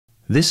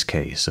This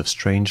case of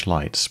strange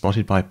lights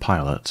spotted by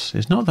pilots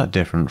is not that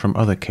different from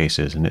other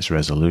cases in its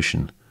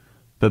resolution.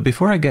 But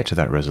before I get to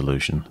that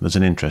resolution, there's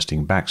an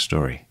interesting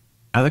backstory.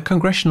 At the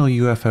Congressional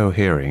UFO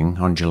hearing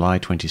on July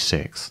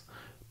 26th,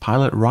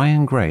 pilot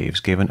Ryan Graves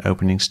gave an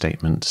opening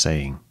statement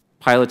saying,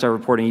 "Pilots are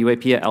reporting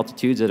UAP at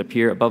altitudes that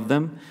appear above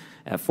them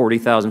at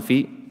 40,000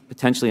 feet,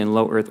 potentially in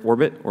low Earth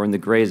orbit or in the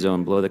gray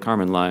zone below the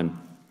Kármán line,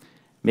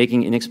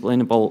 making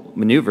inexplainable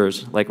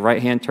maneuvers like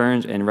right-hand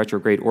turns and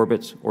retrograde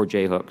orbits or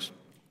J-hooks.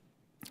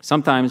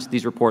 Sometimes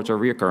these reports are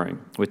reoccurring,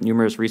 with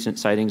numerous recent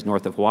sightings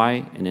north of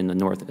Hawaii and in the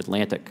North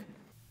Atlantic."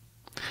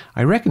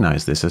 I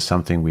recognize this as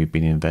something we've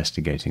been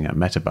investigating at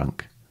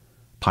Metabunk.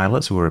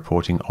 Pilots were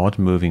reporting odd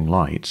moving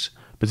lights,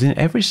 but in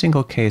every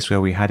single case where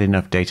we had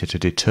enough data to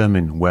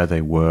determine where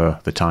they were,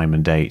 the time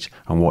and date,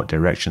 and what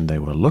direction they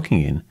were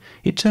looking in,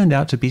 it turned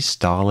out to be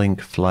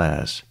Starlink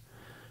flares.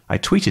 I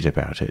tweeted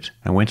about it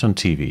and went on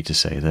TV to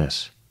say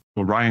this.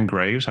 Well, Ryan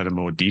Graves had a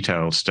more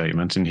detailed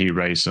statement, and he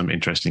raised some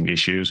interesting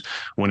issues,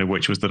 one of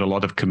which was that a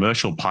lot of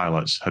commercial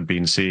pilots had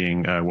been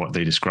seeing what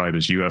they describe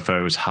as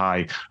UFOs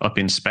high up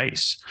in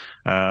space.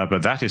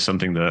 But that is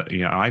something that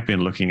I've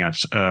been looking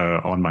at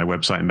on my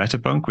website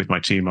Metabunk with my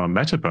team on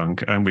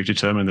Metabunk, and we've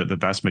determined that the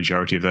vast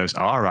majority of those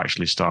are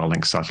actually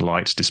Starlink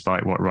satellites,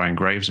 despite what Ryan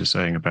Graves is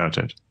saying about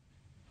it.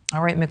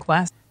 All right,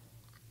 McWest.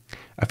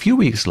 A few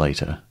weeks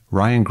later,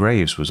 Ryan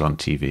Graves was on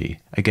TV,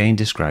 again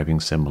describing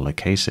similar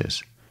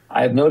cases.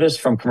 I've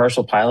noticed from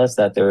commercial pilots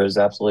that there is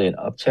absolutely an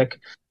uptick.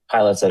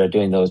 Pilots that are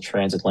doing those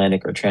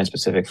transatlantic or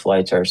transpacific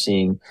flights are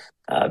seeing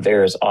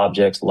various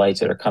objects,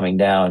 lights that are coming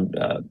down,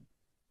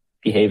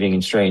 behaving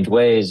in strange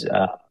ways,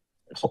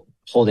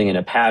 holding in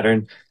a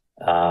pattern,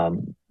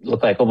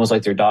 look like almost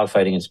like they're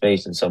dogfighting in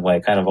space in some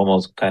way, kind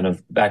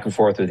of back and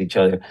forth with each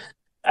other.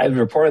 I've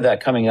reported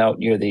that coming out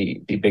near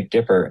the Big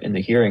Dipper in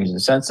the hearings.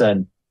 And since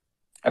then,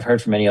 I've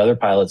heard from many other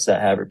pilots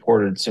that have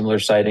reported similar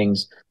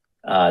sightings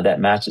that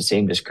match the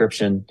same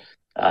description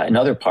in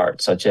other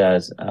parts, such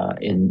as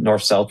in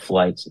north-south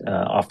flights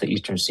off the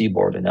eastern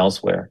seaboard and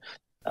elsewhere.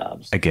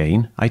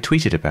 Again, I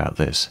tweeted about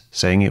this,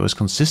 saying it was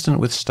consistent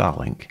with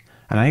Starlink,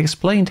 and I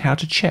explained how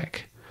to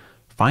check.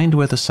 Find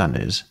where the sun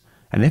is,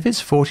 and if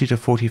it's 40 to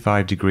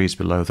 45 degrees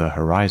below the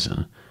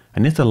horizon,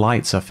 and if the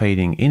lights are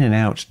fading in and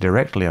out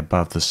directly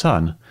above the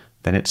sun,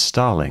 then it's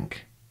Starlink.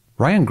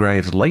 Ryan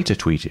Graves later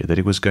tweeted that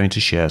he was going to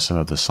share some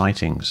of the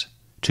sightings.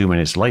 2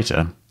 minutes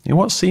later, in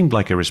what seemed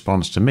like a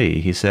response to me,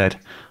 he said,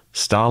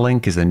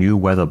 "Starlink is the new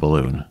weather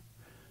balloon,"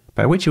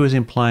 by which he was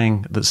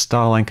implying that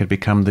Starlink had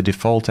become the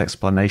default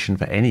explanation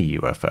for any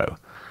UFO,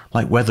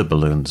 like weather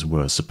balloons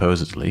were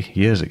supposedly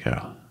years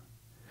ago.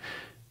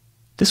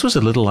 This was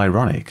a little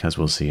ironic, as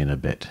we'll see in a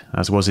bit,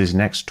 as was his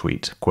next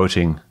tweet,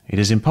 quoting, "It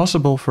is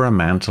impossible for a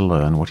man to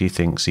learn what he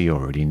thinks he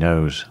already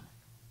knows."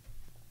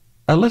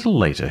 A little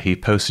later, he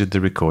posted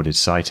the recorded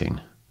sighting.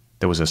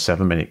 There was a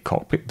 7-minute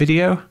cockpit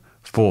video,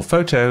 4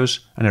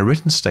 photos, and a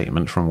written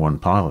statement from one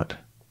pilot.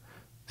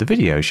 The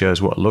video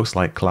shows what looks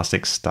like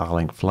classic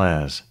Starlink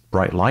flares.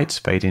 Bright lights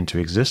fade into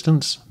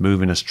existence,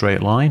 move in a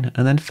straight line,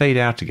 and then fade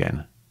out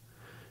again.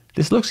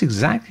 This looks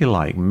exactly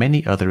like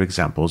many other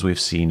examples we've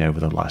seen over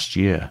the last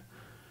year.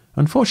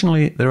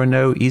 Unfortunately, there are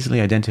no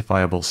easily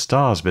identifiable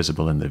stars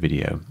visible in the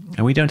video,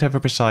 and we don't have a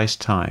precise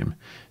time,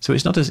 so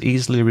it's not as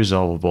easily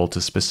resolvable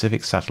to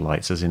specific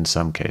satellites as in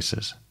some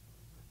cases.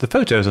 The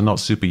photos are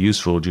not super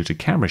useful due to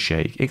camera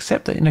shake,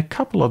 except that in a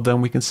couple of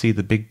them we can see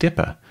the Big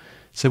Dipper,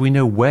 so we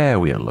know where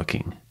we are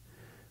looking.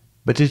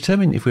 But to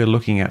determine if we are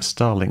looking at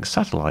Starlink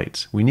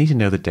satellites, we need to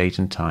know the date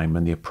and time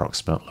and the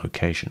approximate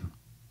location.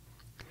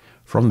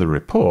 From the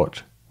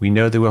report, we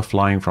know they were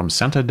flying from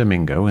Santo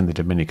Domingo in the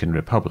Dominican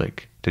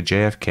Republic to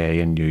JFK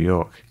in New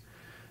York.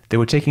 They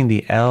were taking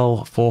the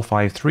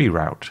L453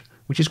 route,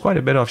 which is quite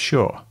a bit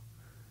offshore.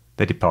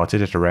 They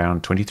departed at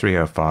around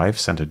 23:05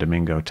 Santo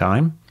Domingo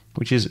time,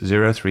 which is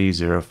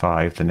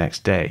 03:05 the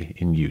next day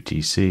in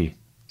UTC.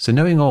 So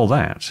knowing all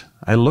that,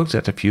 I looked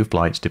at a few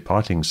flights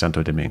departing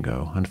Santo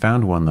Domingo and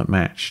found one that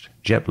matched,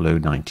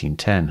 JetBlue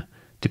 1910,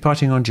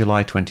 departing on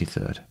July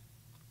 23rd.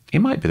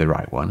 It might be the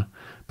right one,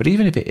 but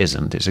even if it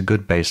isn't, it's a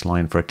good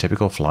baseline for a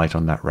typical flight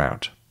on that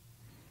route.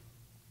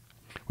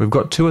 We've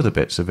got 2 other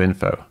bits of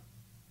info.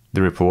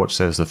 The report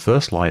says the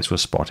first lights were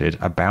spotted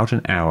about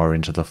an hour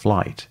into the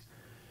flight.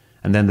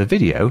 And then the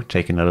video,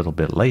 taken a little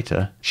bit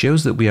later,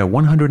 shows that we are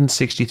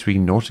 163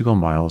 nautical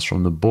miles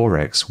from the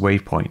Borex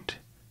waypoint.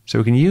 So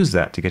we can use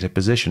that to get a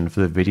position for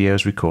the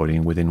video's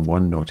recording within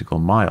 1 nautical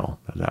mile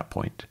at that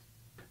point.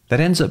 That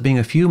ends up being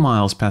a few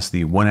miles past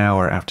the 1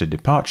 hour after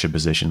departure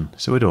position,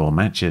 so it all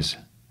matches.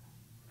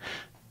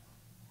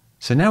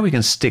 So now we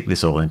can stick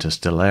this all into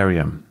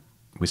Stellarium.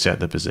 We set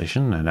the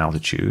position and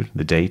altitude,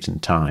 the date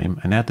and time,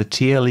 and add the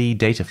TLE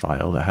data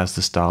file that has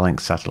the Starlink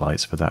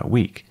satellites for that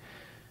week.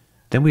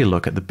 Then we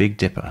look at the Big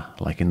Dipper,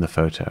 like in the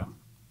photo.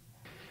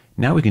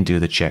 Now we can do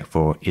the check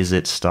for, is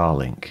it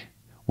Starlink?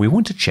 We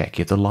want to check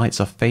if the lights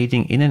are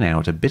fading in and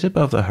out a bit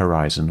above the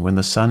horizon when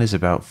the sun is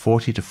about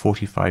 40 to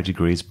 45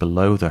 degrees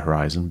below the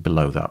horizon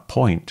below that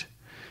point.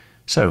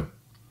 So,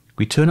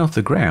 We turn off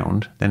the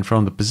ground, then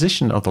from the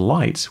position of the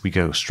lights we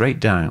go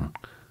straight down.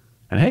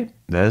 And hey,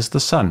 there's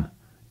the sun,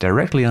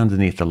 directly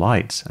underneath the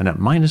lights, and at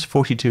minus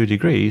 42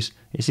 degrees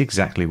is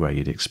exactly where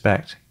you'd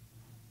expect.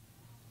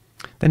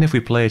 Then if we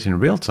play it in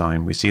real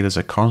time, we see there's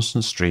a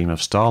constant stream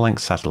of Starlink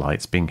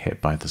satellites being hit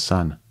by the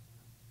sun.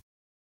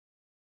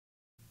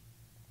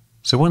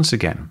 So once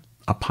again,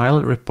 a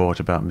pilot report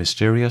about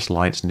mysterious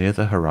lights near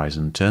the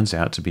horizon turns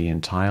out to be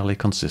entirely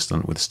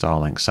consistent with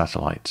Starlink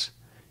satellites.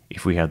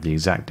 If we had the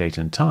exact date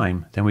and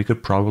time, then we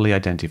could probably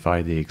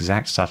identify the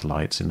exact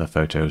satellites in the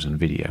photos and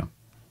video.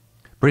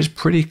 But it's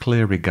pretty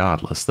clear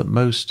regardless that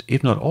most,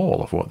 if not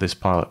all, of what this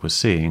pilot was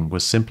seeing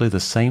was simply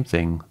the same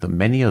thing that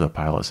many other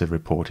pilots have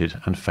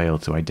reported and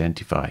failed to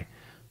identify: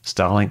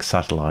 Starlink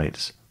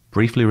satellites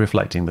briefly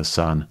reflecting the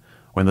sun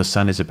when the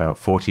sun is about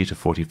 40 to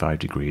 45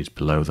 degrees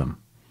below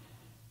them.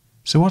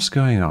 So what's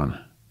going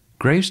on?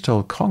 Graves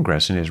told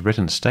Congress in his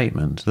written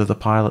statement that the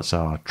pilots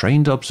are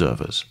trained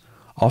observers,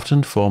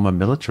 often former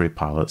military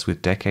pilots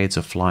with decades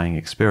of flying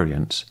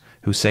experience,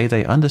 who say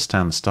they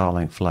understand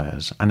Starlink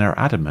flares and are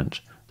adamant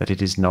that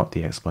it is not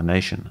the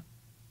explanation.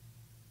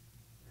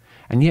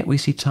 And yet we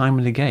see time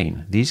and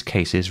again these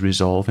cases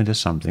resolve into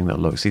something that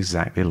looks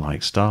exactly like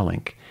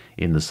Starlink,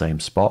 in the same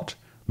spot,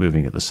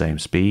 moving at the same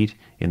speed,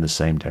 in the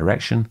same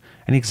direction,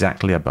 and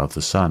exactly above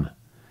the sun.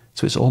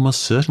 So it's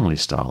almost certainly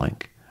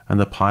Starlink, and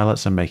the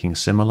pilots are making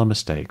similar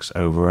mistakes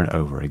over and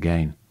over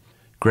again.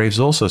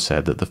 Graves also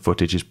said that the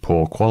footage is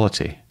poor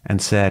quality,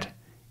 and said,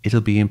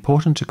 "It'll be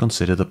important to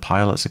consider the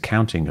pilot's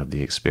accounting of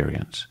the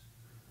experience."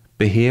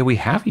 But here we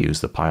have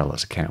used the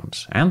pilot's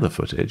accounts and the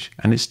footage,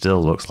 and it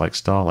still looks like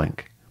Starlink.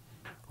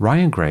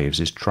 Ryan Graves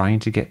is trying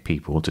to get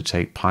people to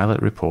take pilot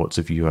reports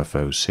of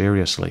UFOs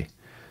seriously,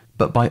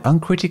 but by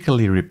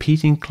uncritically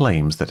repeating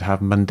claims that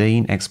have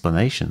mundane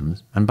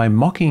explanations, and by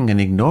mocking and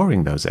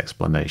ignoring those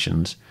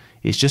explanations,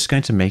 it's just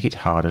going to make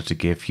it harder to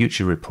give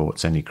future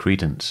reports any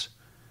credence.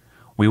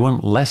 We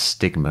want less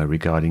stigma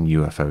regarding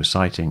UFO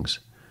sightings.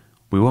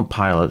 We want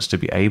pilots to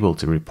be able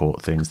to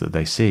report things that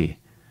they see.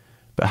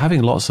 But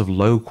having lots of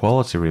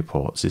low-quality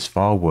reports is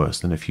far worse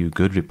than a few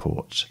good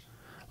reports.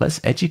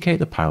 Let's educate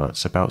the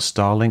pilots about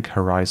Starlink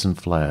horizon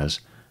flares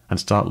and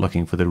start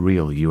looking for the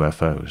real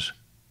UFOs.